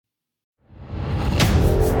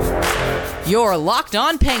Your Locked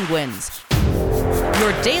On Penguins,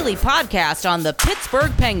 your daily podcast on the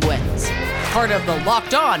Pittsburgh Penguins, part of the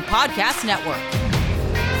Locked On Podcast Network.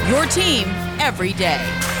 Your team every day.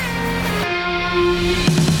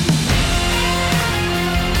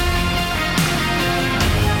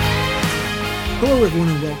 Hello everyone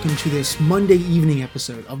and welcome to this Monday evening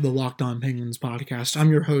episode of the Locked On Penguins podcast.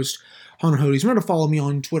 I'm your host, Hunter Hodes. Remember to follow me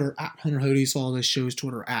on Twitter at Hunter Hodes, follow this show's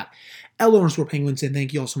Twitter at @L_Penguins, and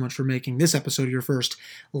thank you all so much for making this episode your first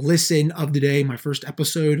listen of the day, my first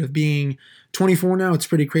episode of being 24 now. It's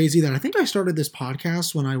pretty crazy that I think I started this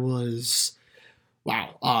podcast when I was,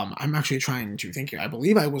 I'm actually trying to think here. I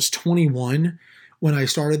believe I was 21 when I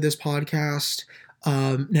started this podcast.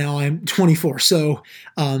 Now I'm 24, so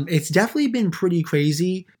it's definitely been pretty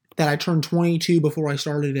crazy that I turned 22 before I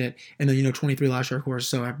started it, and then 23 last year, of course.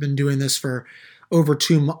 So I've been doing this for over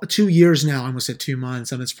 2 years now. I almost said 2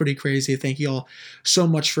 months, and it's pretty crazy. Thank you all so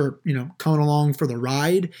much for coming along for the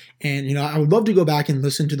ride. And I would love to go back and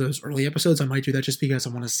listen to those early episodes. I might do that just because I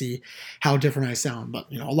want to see how different I sound.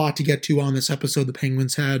 But a lot to get to on this episode. The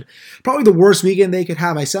Penguins had probably the worst weekend they could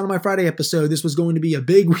have. I said on my Friday episode this was going to be a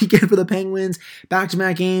big weekend for the Penguins.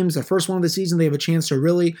 Back-to-back games, the first one of the season. They have a chance to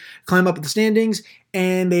really climb up the standings.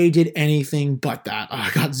 And they did anything but that.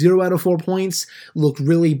 Got 0 out of 4 points. Looked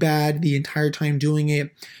really bad the entire time doing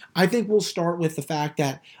it. I think we'll start with the fact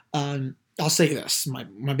that, I'll say this, my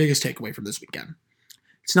biggest takeaway from this weekend.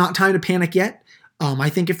 It's not time to panic yet. I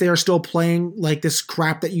think if they are still playing like this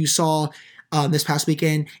crap that you saw this past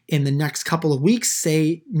weekend in the next couple of weeks,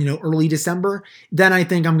 say, early December, then I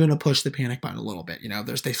think I'm going to push the panic button a little bit.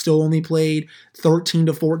 They've still only played 13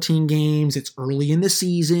 to 14 games. It's early in the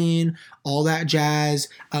season, all that jazz.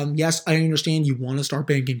 Yes, I understand you want to start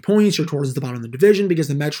banking points. You're towards the bottom of the division because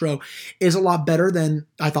the Metro is a lot better than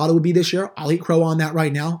I thought it would be this year. I'll eat crow on that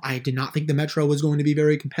right now. I did not think the Metro was going to be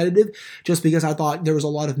very competitive just because I thought there was a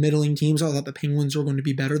lot of middling teams. I thought the Penguins were going to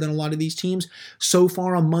be better than a lot of these teams. So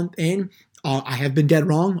far, a month in, I have been dead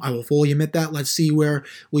wrong. I will fully admit that. Let's see where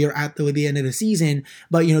we are at the end of the season.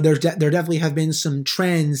 But, there definitely have been some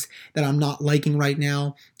trends that I'm not liking right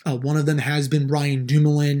now. One of them has been Brian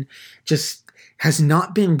Dumoulin. Just has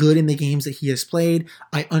not been good in the games that he has played.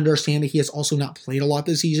 I understand that he has also not played a lot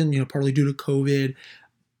this season, partly due to COVID.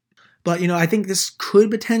 But, I think this could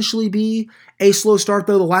potentially be a slow start,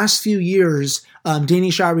 though. The last few years,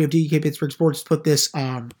 Danny Shirey of DK Pittsburgh Sports put this,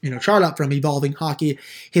 chart up from Evolving Hockey.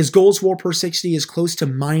 His goals for per 60 is close to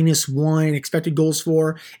 -1, expected goals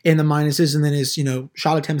for in the minuses, and then his,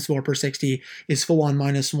 shot attempts for per 60 is full on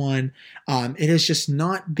 -1. It has just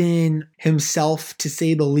not been himself, to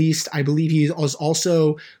say the least. I believe he was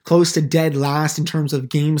also close to dead last in terms of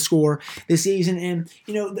game score this season. And,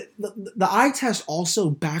 the eye test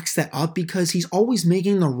also backs that up because he's always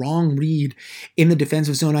making the wrong read in the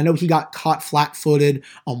defensive zone. I know he got caught flat-footed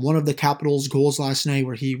on one of the Capitals' goals last night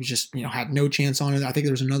where he was just, had no chance on it. I think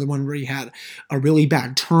there was another one where he had a really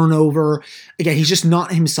bad turnover. Again, he's just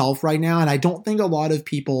not himself right now, and I don't think a lot of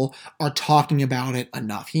people are talking about it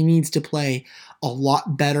enough. He needs to play a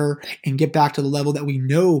lot better and get back to the level that we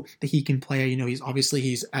know that he can play.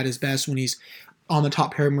 He's at his best when he's on the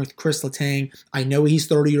top pairing with Chris Letang. I know he's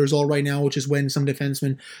 30 years old right now, which is when some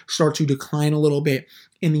defensemen start to decline a little bit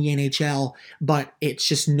in the NHL, but it's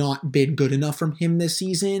just not been good enough from him this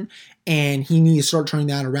season, and he needs to start turning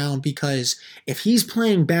that around because if he's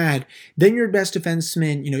playing bad, then your best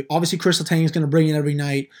defenseman, obviously Chris Letang is going to bring it every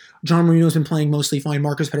night. John Marino's been playing mostly fine.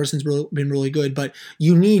 Marcus Pettersson's been really good, but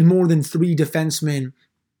you need more than 3 defensemen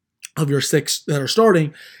of your 6 that are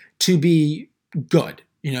starting to be good.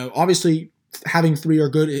 Obviously, having 3 are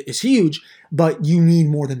good is huge, but you need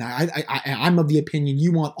more than that. I'm of the opinion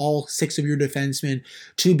you want all 6 of your defensemen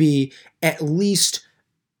to be at least,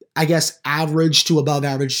 I guess, average to above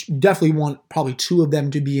average. You definitely want probably 2 of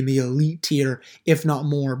them to be in the elite tier, if not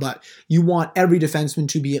more, but you want every defenseman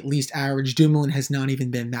to be at least average. Dumoulin has not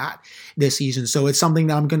even been that this season, so it's something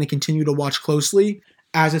that I'm going to continue to watch closely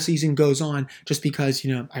as the season goes on, just because,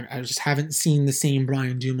 I just haven't seen the same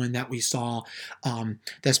Brian Dumoulin that we saw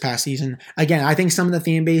this past season. Again, I think some of the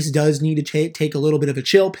fan base does need to take a little bit of a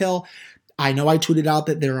chill pill. I know I tweeted out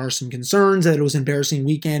that there are some concerns, that it was an embarrassing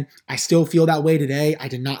weekend. I still feel that way today. I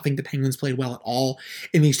did not think the Penguins played well at all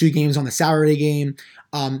in these 2 games. On the Saturday game,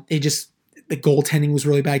 the goaltending was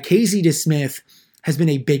really bad. Casey DeSmith has been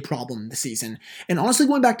a big problem this season. And honestly,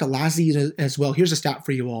 going back to last season as well, here's a stat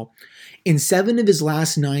for you all. In 7 of his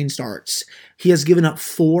last 9 starts, he has given up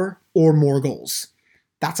 4 or more goals.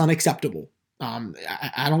 That's unacceptable.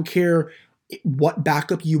 I don't care what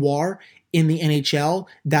backup you are in the NHL,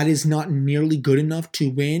 that is not nearly good enough to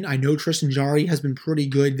win. I know Tristan Jarry has been pretty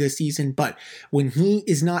good this season, but when he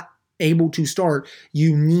is not able to start,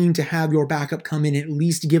 you need to have your backup come in and at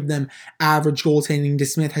least give them average goaltending.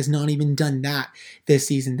 DeSmith has not even done that this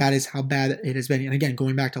season. That is how bad it has been. And again,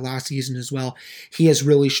 going back to last season as well, he has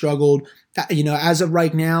really struggled. As of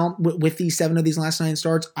right now, with these 7 of these last 9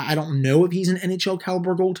 starts, I don't know if he's an NHL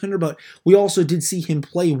caliber goaltender, but we also did see him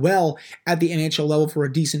play well at the NHL level for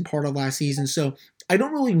a decent part of last season. So I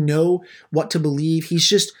don't really know what to believe. He's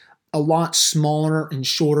just a lot smaller and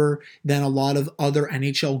shorter than a lot of other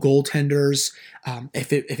NHL goaltenders.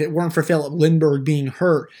 If it weren't for Philip Lindbergh being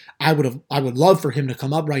hurt, I would love for him to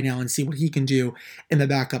come up right now and see what he can do in the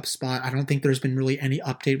backup spot. I don't think there's been really any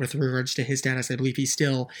update with regards to his status. I believe he's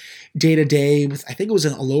still day-to-day with, I think it was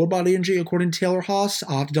a lower body injury according to Taylor Haas.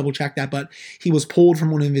 I'll have to double check that, but he was pulled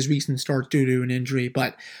from one of his recent starts due to an injury.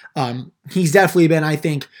 But he's definitely been, I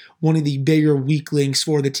think, one of the bigger weak links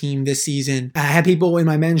for the team this season. I had people in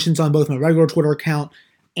my mentions on both my regular Twitter account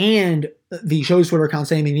and the show's Twitter account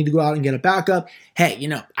saying they need to go out and get a backup. Hey,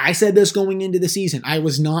 I said this going into the season. I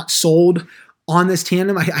was not sold on this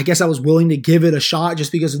tandem. I guess I was willing to give it a shot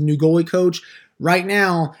just because of the new goalie coach. Right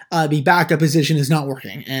now, the backup position is not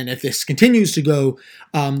working. And if this continues to go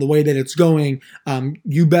the way that it's going,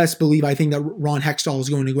 you best believe I think that Ron Hextall is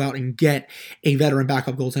going to go out and get a veteran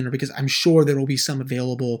backup goaltender, because I'm sure there will be some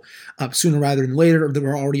available sooner rather than later.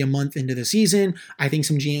 We're already a month into the season. I think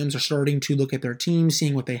some GMs are starting to look at their team,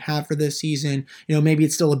 seeing what they have for this season. Maybe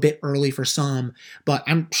it's still a bit early for some, but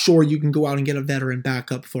I'm sure you can go out and get a veteran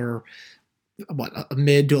backup for a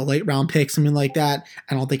mid to a late round pick, something like that.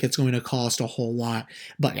 I don't think it's going to cost a whole lot.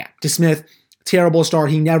 But yeah, DeSmith, terrible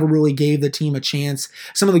start. He never really gave the team a chance.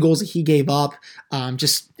 Some of the goals that he gave up,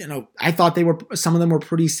 I thought some of them were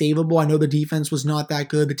pretty savable. I know the defense was not that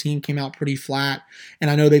good. The team came out pretty flat,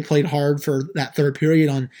 and I know they played hard for that third period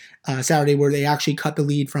on Saturday, where they actually cut the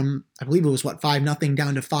lead from, I believe it was 5-0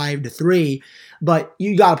 down to 5-3. But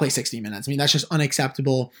you got to play 60 minutes. I mean, that's just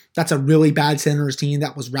unacceptable. That's a really bad Senators team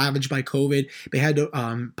that was ravaged by COVID. They had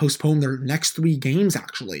to postpone their next 3 games,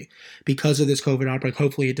 actually, because of this COVID outbreak.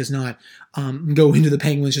 Hopefully it does not go into the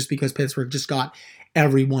Penguins just because Pittsburgh just got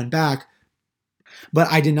everyone back.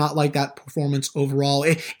 But I did not like that performance overall.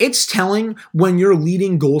 It's telling when your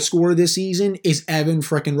leading goal scorer this season is Evan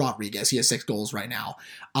frickin' Rodriguez. He has 6 goals right now.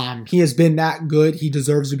 He has been that good. He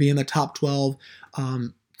deserves to be in the top 12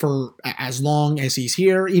 for as long as he's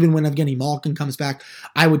here. Even when Evgeny Malkin comes back,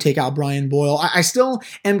 I would take out Brian Boyle. I still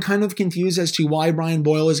am kind of confused as to why Brian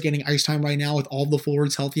Boyle is getting ice time right now with all the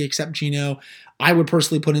forwards healthy except Gino. I would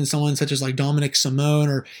personally put in someone such as like Dominic Simone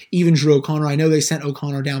or even Drew O'Connor. I know they sent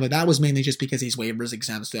O'Connor down, but that was mainly just because he's waivers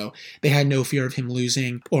exempt, so they had no fear of him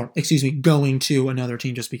going to another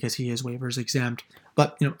team just because he is waivers exempt.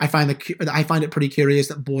 But I find it pretty curious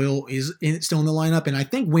that Boyle is still in the lineup, and I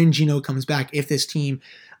think when Gino comes back, if this team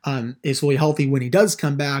is fully healthy when he does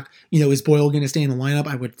come back, is Boyle going to stay in the lineup?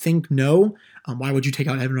 I would think no. Why would you take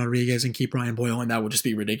out Evan Rodriguez and keep Brian Boyle? And that would just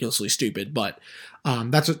be ridiculously stupid. But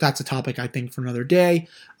that's a topic I think for another day.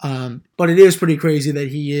 But it is pretty crazy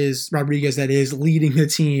that Rodriguez that is leading the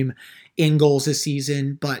team in goals this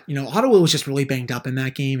season. But Ottawa was just really banged up in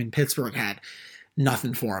that game, and Pittsburgh had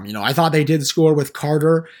nothing for him. I thought they did score with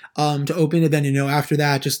Carter to open it. Then, after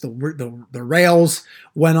that, just the rails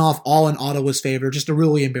went off all in Ottawa's favor. Just a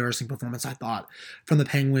really embarrassing performance, I thought, from the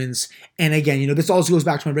Penguins. And again, this also goes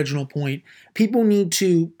back to my original point. People need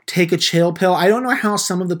to take a chill pill. I don't know how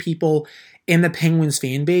some of the people in the Penguins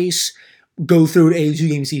fan base go through a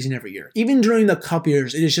 2-game season every year. Even during the Cup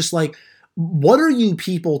years, it is just like, what are you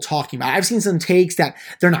people talking about? I've seen some takes that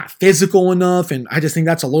they're not physical enough, and I just think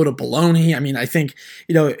that's a load of baloney. I mean, I think,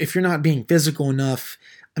 if you're not being physical enough,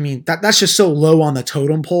 that's just so low on the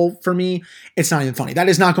totem pole for me. It's not even funny. That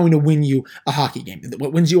is not going to win you a hockey game.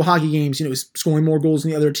 What wins you a hockey game is scoring more goals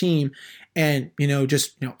than the other team, and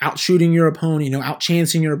out shooting your opponent, out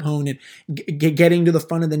chancing your opponent, getting to the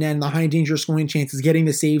front of the net, and the high danger scoring chances, getting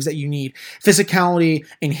the saves that you need. Physicality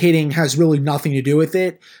and hitting has really nothing to do with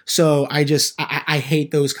it. So I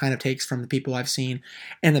hate those kind of takes from the people I've seen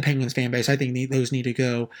in the Penguins fan base. I think those need to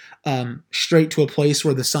go straight to a place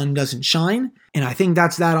where the sun doesn't shine. And I think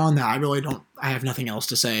that's that on that. I have nothing else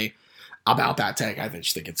to say about that take. I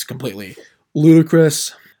just think it's completely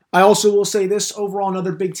ludicrous. I also will say this overall,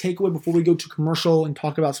 another big takeaway before we go to commercial and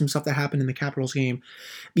talk about some stuff that happened in the Capitals game.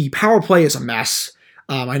 The power play is a mess.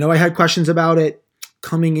 I know I had questions about it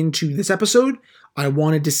coming into this episode. I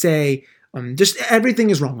wanted to say just everything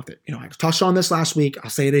is wrong with it. I touched on this last week. I'll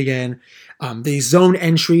say it again. The zone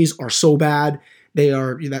entries are so bad.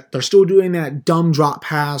 they're still doing that dumb drop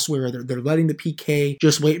pass where they're letting the PK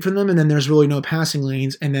just wait for them, and then there's really no passing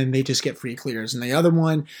lanes, and then they just get free clears. And the other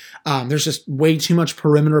one, there's just way too much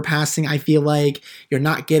perimeter passing. I feel like you're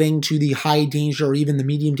not getting to the high danger or even the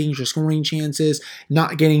medium danger scoring chances,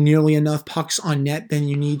 not getting nearly enough pucks on net than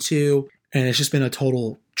you need to, and it's just been a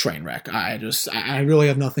total train wreck. I really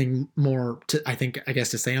have nothing more to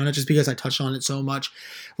say on it, just because I touched on it so much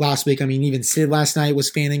last week. I mean, even Sid last night was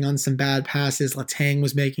fanning on some bad passes. Letang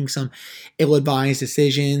was making some ill-advised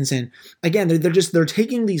decisions. And again, they're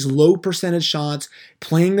taking these low percentage shots,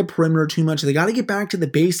 playing the perimeter too much. They got to get back to the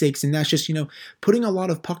basics. And that's just, putting a lot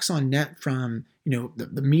of pucks on net from,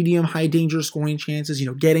 the medium high danger scoring chances,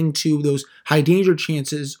 getting to those high danger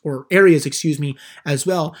chances or areas, as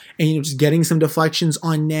well. And, just getting some deflections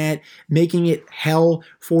on net, making it hell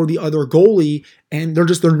for the other goalie. And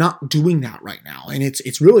they're not doing that right now. And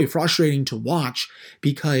it's really frustrating to watch,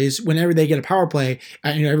 because whenever they get a power play,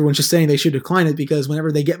 everyone's just saying they should decline it, because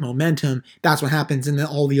whenever they get momentum, that's what happens. And then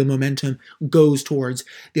all the momentum goes towards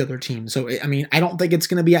the other team. So, I don't think it's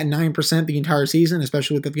going to be at 9% the entire season,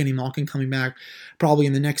 especially with Evgeny Malkin coming back probably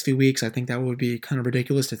in the next few weeks. I think that would be kind of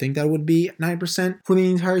ridiculous to think that would be 9% for the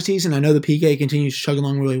entire season. I know the PK continues to chug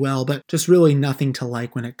along really well, but just really nothing to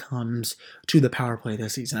like when it comes to the power play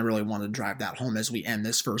this season. I really want to drive that home as we end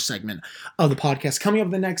this first segment of the podcast. Coming up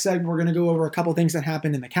in the next segment, we're going to go over a couple things that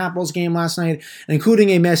happened in the Capitals game last night, including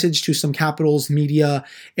a message to some Capitals media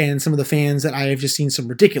and some of the fans that I have just seen some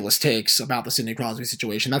ridiculous takes about the Sidney Crosby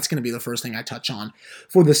situation. That's going to be the first thing I touch on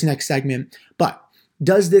for this next segment. But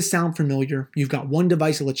does this sound familiar? You've got one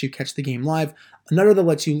device that lets you catch the game live, another that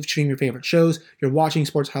lets you stream your favorite shows, you're watching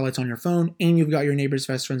sports highlights on your phone, and you've got your neighbor's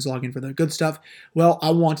best friends log in for the good stuff. Well, I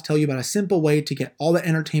want to tell you about a simple way to get all the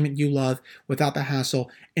entertainment you love without the hassle,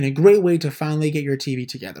 and a great way to finally get your TV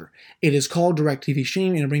together. It is called DirecTV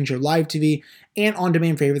Stream, and it brings your live TV and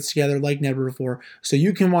on-demand favorites together like never before, so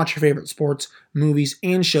you can watch your favorite sports, movies,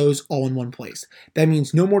 and shows all in one place. That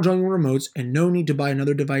means no more juggling remotes and no need to buy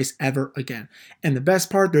another device ever again. And the best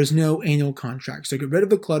part, there's no annual contract. So get rid of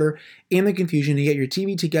the clutter and the confusion to get your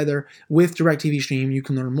TV together with DirecTV Stream. You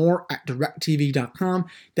can learn more at directtv.com.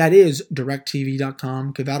 That is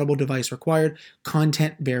directtv.com. Compatible device required.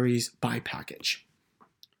 Content varies by package.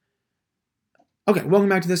 Okay, welcome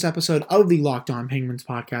back to this episode of the Locked On Penguins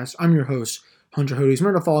podcast. I'm your host, Hunter Hodes.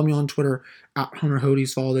 Remember to follow me on Twitter at Hunter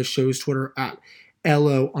Hodes. Follow this show's Twitter at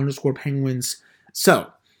LO_Penguins.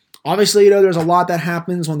 So, obviously, there's a lot that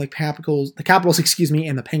happens when the Capitals,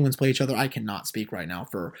 and the Penguins play each other. I cannot speak right now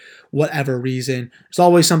for whatever reason. There's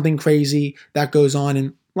always something crazy that goes on.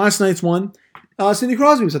 And last night's one, Sidney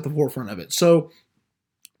Crosby was at the forefront of it. So,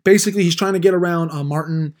 basically, he's trying to get around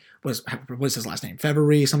Martin, what's his last name?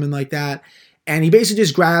 Fevrier, something like that. And he basically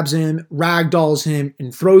just grabs him, ragdolls him,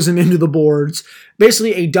 and throws him into the boards.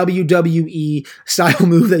 Basically a WWE style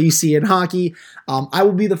move that you see in hockey. I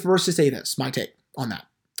will be the first to say this, my take on that.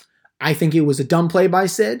 I think it was a dumb play by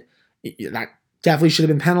Sid. That definitely should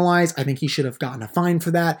have been penalized. I think he should have gotten a fine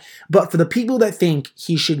for that. But for the people that think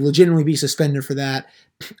he should legitimately be suspended for that,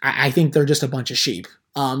 I think they're just a bunch of sheep.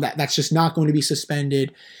 That's just not going to be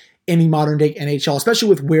suspended in the modern day NHL, especially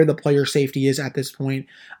with where the player safety is at this point.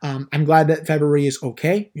 I'm glad that Fevrier is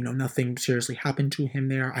okay. Nothing seriously happened to him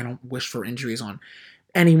there. I don't wish for injuries on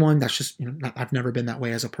anyone. That's just, I've never been that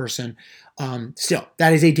way as a person. Still,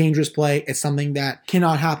 that is a dangerous play. It's something that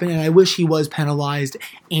cannot happen, and I wish he was penalized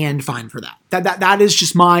and fined for that. That is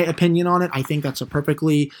just my opinion on it. I think that's a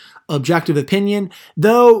perfectly objective opinion,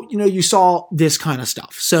 though, you saw this kind of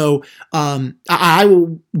stuff. So I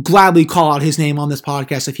will gladly call out his name on this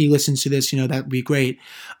podcast. If he listens to this, that would be great.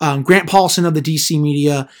 Grant Paulson of the DC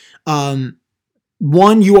media.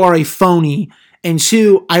 One, you are a phony. And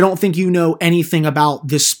two, I don't think you know anything about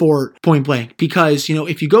this sport, point blank. Because,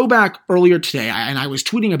 if you go back earlier today, and I was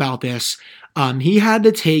tweeting about this, he had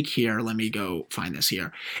the take here. Let me go find this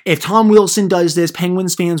here. If Tom Wilson does this,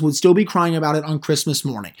 Penguins fans would still be crying about it on Christmas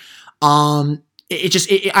morning.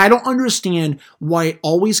 I don't understand why it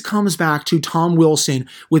always comes back to Tom Wilson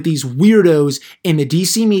with these weirdos in the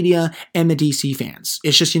DC media and the DC fans.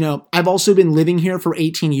 It's just, I've also been living here for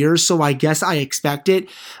 18 years, so I guess I expect it.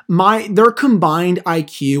 Their combined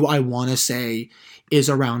IQ, I want to say, is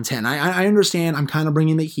around 10. I understand I'm kind of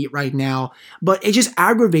bringing the heat right now, but it just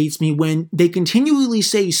aggravates me when they continually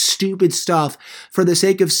say stupid stuff for the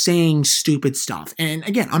sake of saying stupid stuff. And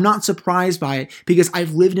again, I'm not surprised by it because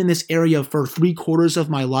I've lived in this area for 3/4 of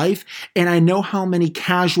my life, and I know how many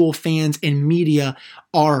casual fans and media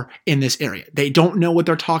are in this area. They don't know what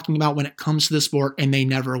they're talking about when it comes to the sport, and they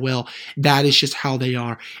never will. That is just how they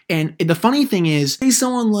are. And the funny thing is, say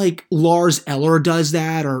someone like Lars Eller does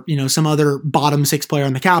that, or, some other bottom 6 player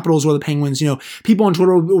on the Capitals or the Penguins, people on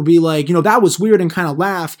Twitter will be like, that was weird and kind of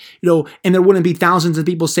laugh, and there wouldn't be thousands of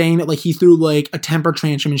people saying that like he threw like a temper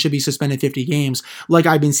tantrum and should be suspended 50 games, like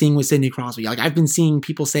I've been seeing with Sidney Crosby. Like I've been seeing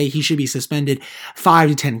people say he should be suspended 5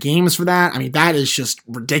 to 10 games for that. I mean, that is just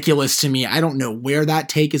ridiculous to me. I don't know where that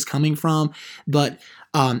take is coming from, but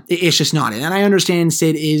it's just not. And I understand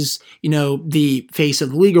Sid is, the face of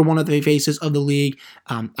the league, or one of the faces of the league.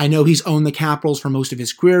 I know he's owned the Capitals for most of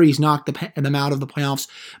his career. He's knocked them out of the playoffs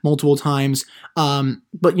multiple times.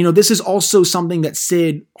 But this is also something that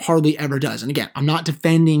Sid hardly ever does. And again, I'm not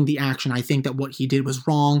defending the action. I think that what he did was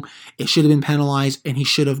wrong. It should have been penalized, and he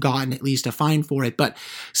should have gotten at least a fine for it. But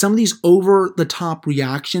some of these over-the-top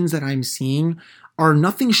reactions that I'm seeing are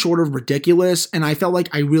nothing short of ridiculous, and I felt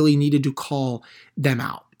like I really needed to call them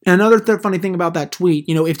out. And another funny thing about that tweet,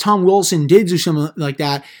 if Tom Wilson did do something like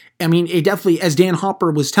that, I mean, it definitely, as Dan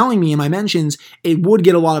Hopper was telling me in my mentions, it would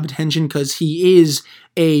get a lot of attention because he is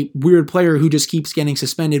a weird player who just keeps getting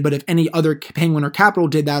suspended. But if any other Penguin or Capital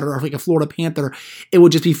did that, or like a Florida Panther, it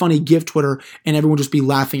would just be funny GIF Twitter and everyone would just be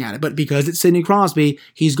laughing at it. But because it's Sidney Crosby,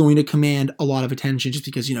 he's going to command a lot of attention just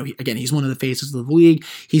because, again, he's one of the faces of the league.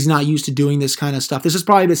 He's not used to doing this kind of stuff. This is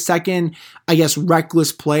probably the second,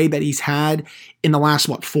 reckless play that he's had in the last,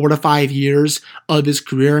 4 to 5 years of his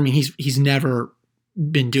career. I mean, he's never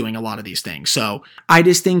been doing a lot of these things. So I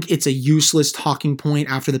just think it's a useless talking point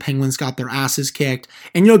after the Penguins got their asses kicked.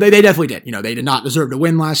 And, they definitely did. They did not deserve to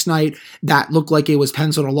win last night. That looked like it was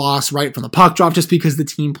penciled a loss right from the puck drop just because the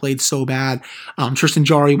team played so bad. Tristan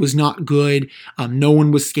Jarry was not good. No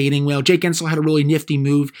one was skating well. Jake Guentzel had a really nifty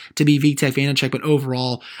move to be Vitek Vanacek, but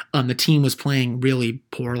overall, the team was playing really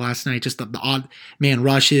poor last night. Just the odd man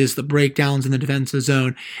rushes, the breakdowns in the defensive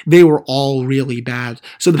zone, they were all really bad.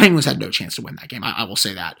 So the Penguins had no chance to win that game. I will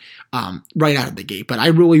say that right out of the gate. But I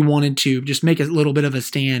really wanted to just make a little bit of a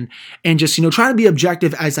stand and just, try to be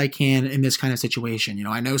objective as I can in this kind of situation.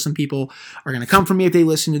 I know some people are going to come for me if they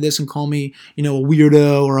listen to this and call me, a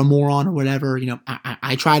weirdo or a moron or whatever.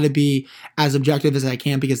 I try to be as objective as I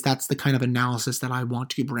can because that's the kind of analysis that I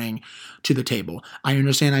want to bring to the table. I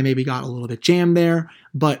understand I maybe got a little bit jammed there,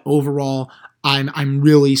 but overall, I'm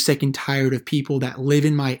really sick and tired of people that live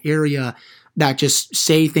in my area that just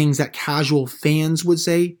say things that casual fans would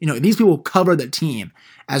say. These people cover the team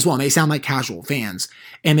as well, and they sound like casual fans,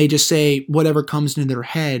 and they just say whatever comes into their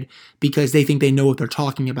head because they think they know what they're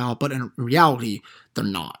talking about, but in reality, they're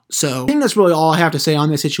not. So I think that's really all I have to say on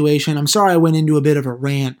this situation. I'm sorry I went into a bit of a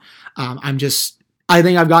rant. I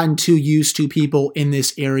think I've gotten too used to people in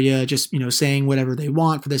this area just, saying whatever they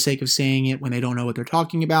want for the sake of saying it when they don't know what they're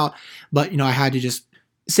talking about. But, I had to just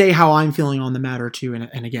say how I'm feeling on the matter too,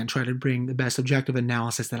 and again, try to bring the best objective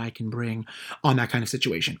analysis that I can bring on that kind of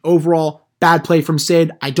situation. Overall, bad play from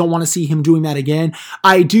Sid. I don't want to see him doing that again.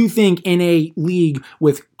 I do think in a league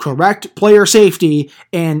with correct player safety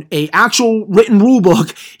and a actual written rule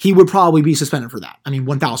book, he would probably be suspended for that. I mean,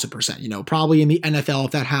 1,000%. Probably in the NFL,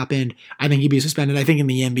 if that happened, I think he'd be suspended. I think in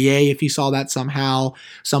the NBA, if he saw that somehow,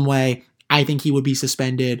 some way, I think he would be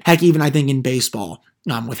suspended. Heck, even I think in baseball,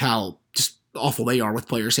 with how just awful they are with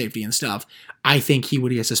player safety and stuff, I think he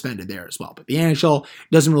would get suspended there as well. But the NHL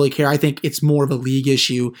doesn't really care. I think it's more of a league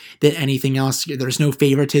issue than anything else. There's no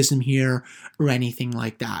favoritism here or anything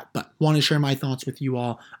like that. But want to share my thoughts with you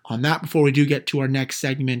all on that before we do get to our next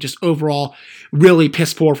segment. Just overall, really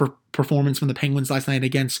piss poor for performance from the Penguins last night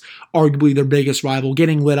against arguably their biggest rival,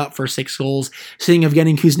 getting lit up for 6 goals, seeing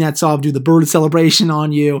Evgeny Kuznetsov do the bird celebration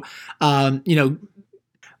on you,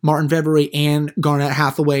 Martin February and Garnett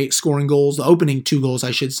Hathaway scoring goals, the opening 2 goals, I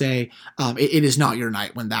should say. It is not your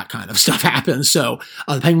night when that kind of stuff happens. So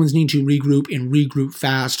the Penguins need to regroup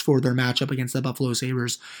fast for their matchup against the Buffalo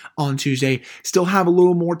Sabres on Tuesday. Still have a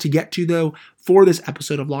little more to get to, though, for this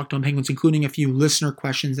episode of Locked On Penguins, including a few listener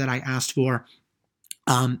questions that I asked for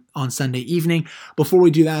on Sunday evening. Before we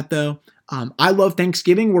do that, though, I love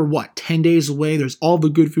Thanksgiving. We're 10 days away. There's all the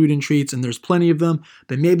good food and treats, and there's plenty of them.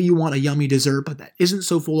 But maybe you want a yummy dessert, but that isn't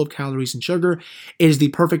so full of calories and sugar. It is the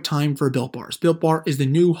perfect time for Built Bars. Built Bar is the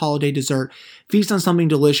new holiday dessert. Feast on something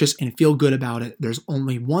delicious and feel good about it. There's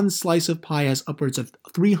only one slice of pie has upwards of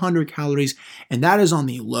 300 calories, and that is on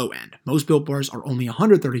the low end. Most Built Bars are only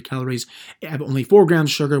 130 calories, have only 4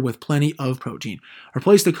 grams of sugar with plenty of protein.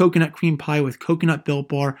 Replace the coconut cream pie with coconut Built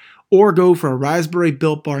Bar, or go for a raspberry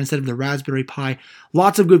Built Bar instead of the Raspberry Pi.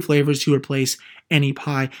 Lots of good flavors to replace any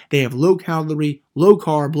pie. They have low calorie, low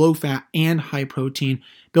carb, low fat, and high protein.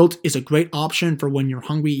 Built is a great option for when you're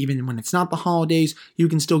hungry, even when it's not the holidays. You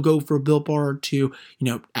can still go for a Built Bar or two,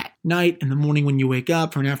 at night, in the morning when you wake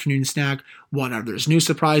up, for an afternoon snack, whatever. There's new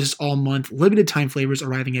surprises all month, limited time flavors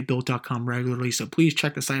arriving at Built.com regularly, so please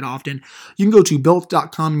check the site often. You can go to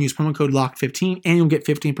Built.com and use promo code LOCKED15, and you'll get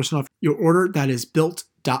 15% off your order. That is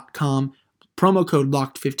Built.com, promo code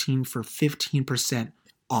LOCKED15 for 15%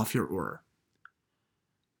 off your order.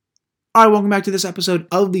 All right, welcome back to this episode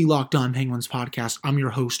of the Locked On Penguins podcast. I'm your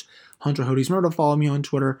host, Hunter Hodes. Remember to follow me on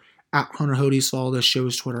Twitter at Hunter Hodes. Follow the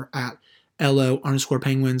show's Twitter at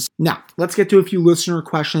LO_Penguins. Now, let's get to a few listener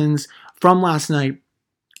questions from last night.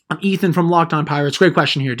 Ethan from Locked On Pirates. Great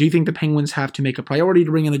question here. Do you think the Penguins have to make a priority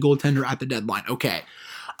to bring in a goaltender at the deadline? Okay.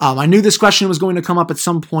 I knew this question was going to come up at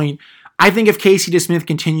some point. I think if Casey DeSmith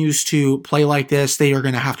continues to play like this, they are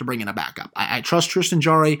going to have to bring in a backup. I trust Tristan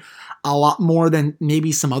Jarry a lot more than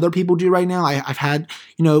maybe some other people do right now. I've had,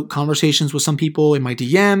 conversations with some people in my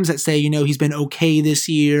DMs that say, he's been okay this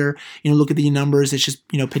year. Look at the numbers. It's just,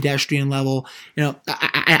 pedestrian level.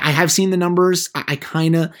 I have seen the numbers. I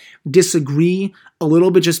kind of disagree a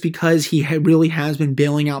little bit just because he really has been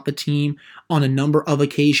bailing out the team on a number of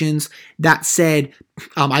occasions. That said,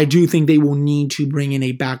 I do think they will need to bring in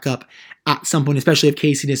a backup at some point, especially if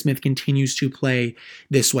Casey DeSmith continues to play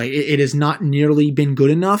this way. It has not nearly been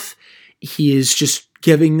good enough. He is just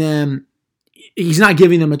he's not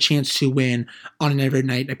giving them a chance to win on an every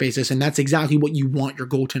night basis, and that's exactly what you want your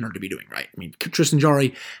goaltender to be doing, right? I mean, Tristan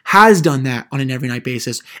Jarry has done that on an every night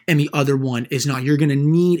basis, and the other one is not. You're going to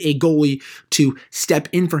need a goalie to step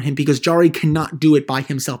in for him because Jarry cannot do it by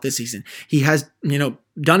himself this season. He has,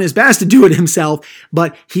 done his best to do it himself,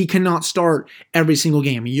 but he cannot start every single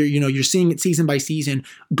game. You're seeing it season by season.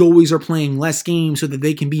 Goalies are playing less games so that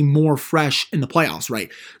they can be more fresh in the playoffs,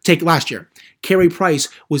 right? Take last year. Carey Price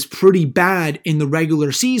was pretty bad in the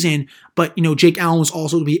regular season, but Jake Allen was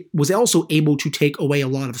also able to take away a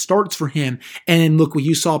lot of starts for him. And look what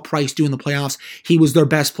you saw Price do in the playoffs. He was their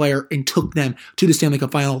best player and took them to the Stanley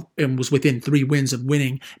Cup final and was within 3 wins of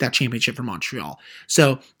winning that championship for Montreal.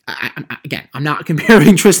 So I'm not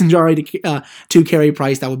comparing Tristan Jarry to Carey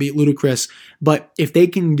Price. That would be ludicrous. But if they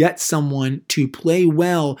can get someone to play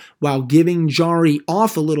well while giving Jarry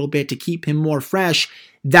off a little bit to keep him more fresh,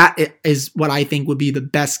 that is what I think would be the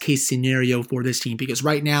best case scenario for this team, because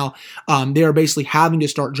right now they are basically having to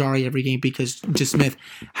start Jarry every game because DeSmith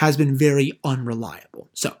has been very unreliable.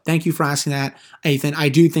 So thank you for asking that, Ethan. I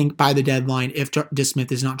do think by the deadline, if DeSmith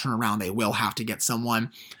does not turn around, they will have to get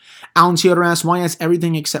someone. Alan Theodore asks, why has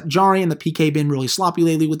everything except Jarry and the PK been really sloppy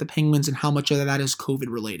lately with the Penguins, and how much of that is COVID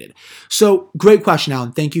related? So great question,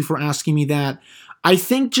 Alan. Thank you for asking me that. I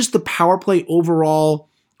think just the power play overall,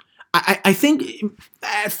 I think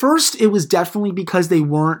at first it was definitely because they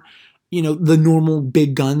weren't, the normal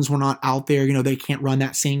big guns were not out there. They can't run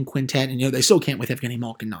that same quintet, and they still can't with Evgeny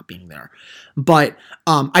Malkin not being there. But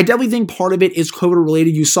I definitely think part of it is COVID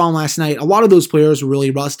related. You saw last night, a lot of those players were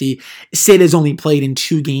really rusty. Sid has only played in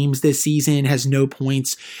 2 games this season, has no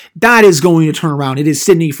points. That is going to turn around. It is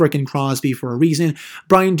Sidney frickin' Crosby for a reason.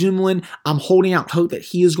 Brian Dumoulin, I'm holding out hope that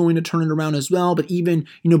he is going to turn it around as well. But even,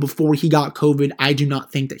 before he got COVID, I do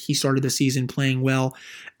not think that he started the season playing well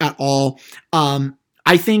at all.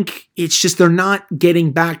 I think it's just they're not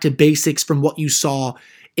getting back to basics from what you saw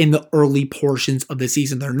in the early portions of the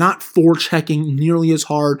season. They're not forechecking nearly as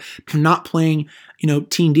hard. They're not playing,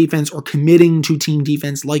 team defense or committing to team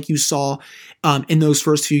defense like you saw in those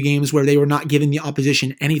first few games where they were not giving the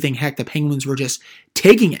opposition anything. Heck, the Penguins were just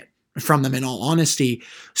taking it from them, in all honesty.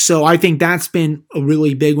 So I think that's been a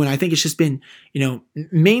really big one. I think it's just been,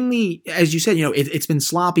 mainly, as you said, it's been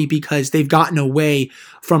sloppy because they've gotten away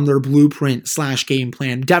from their blueprint / game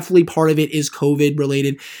plan. Definitely part of it is COVID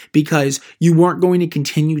related because you weren't going to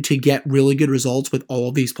continue to get really good results with all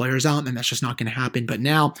of these players out, and that's just not going to happen. But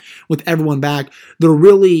now with everyone back,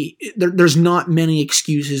 there's not many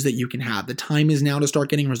excuses that you can have. The time is now to start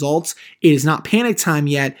getting results. It is not panic time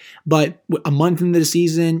yet, but a month into the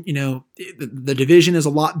season, the division is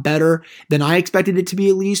a lot better than I expected it to be,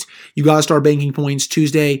 at least. You got to start banking points.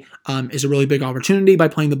 Tuesday is a really big opportunity by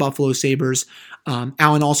playing the Buffalo Sabres.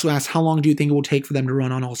 Alan also asked, how long do you think it will take for them to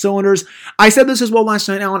run on all cylinders? I said this as well last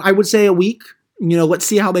night, Alan. I would say a week. Let's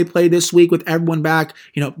see how they play this week with everyone back.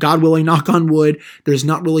 God willing, knock on wood, there's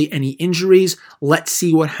not really any injuries. Let's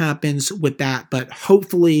see what happens with that. But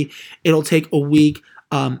hopefully it'll take a week.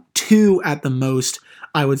 2 at the most,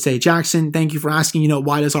 I would say. Jackson, thank you for asking,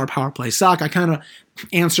 why does our power play suck? I kind of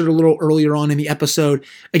answered a little earlier on in the episode.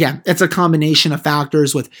 Again, it's a combination of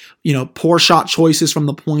factors with, poor shot choices from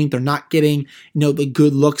the point. They're not getting, the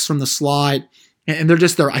good looks from the slot. And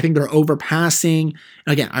I think they're overpassing.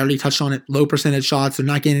 Again, I already touched on it. Low percentage shots. They're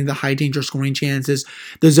not getting the high danger scoring chances.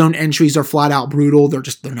 The zone entries are flat out brutal. They're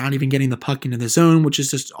not even getting the puck into the zone, which is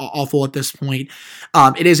just awful at this point.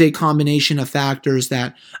 It is a combination of factors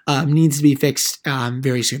that needs to be fixed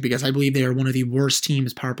very soon, because I believe they are one of the worst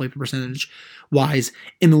teams power play percentage wise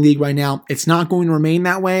in the league right now. It's not going to remain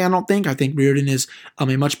that way, I don't think. I think Reardon is a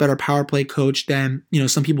much better power play coach than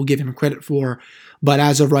some people give him credit for. But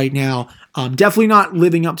as of right now, definitely not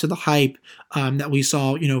living up to the hype that we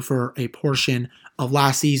saw, for a portion of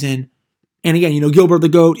last season. And again, Gilbert the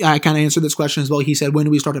GOAT, I kind of answered this question as well. He said, when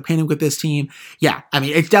do we start to panic with this team? Yeah, I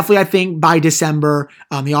mean, it's definitely, I think, by December,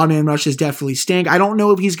 the odd man rushes definitely stink. I don't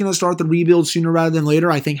know if he's going to start the rebuild sooner rather than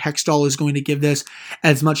later. I think Hextall is going to give this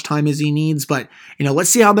as much time as he needs. But,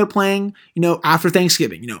 let's see how they're playing, after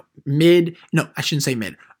Thanksgiving,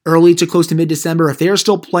 early to close to mid-December. If they're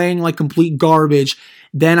still playing like complete garbage,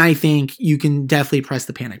 then I think you can definitely press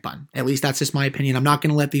the panic button. At least that's just my opinion. I'm not going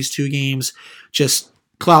to let these 2 games just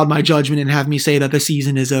cloud my judgment and have me say that the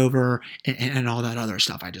season is over and all that other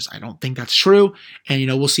stuff. I don't think that's true. And,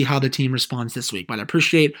 we'll see how the team responds this week. But I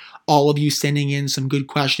appreciate all of you sending in some good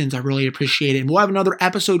questions. I really appreciate it. And we'll have another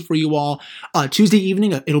episode for you all Tuesday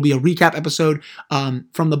evening. It'll be a recap episode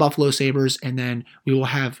from the Buffalo Sabres. And then we will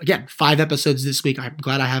have, again, 5 episodes this week. I'm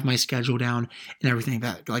glad I have my schedule down and everything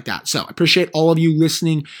like that. So I appreciate all of you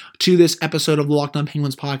listening to this episode of the Locked On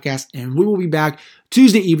Penguins podcast. And we will be back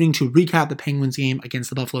Tuesday evening to recap the Penguins game against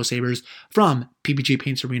the Buffalo Sabres from PPG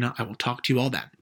Paints Arena. I will talk to you all then.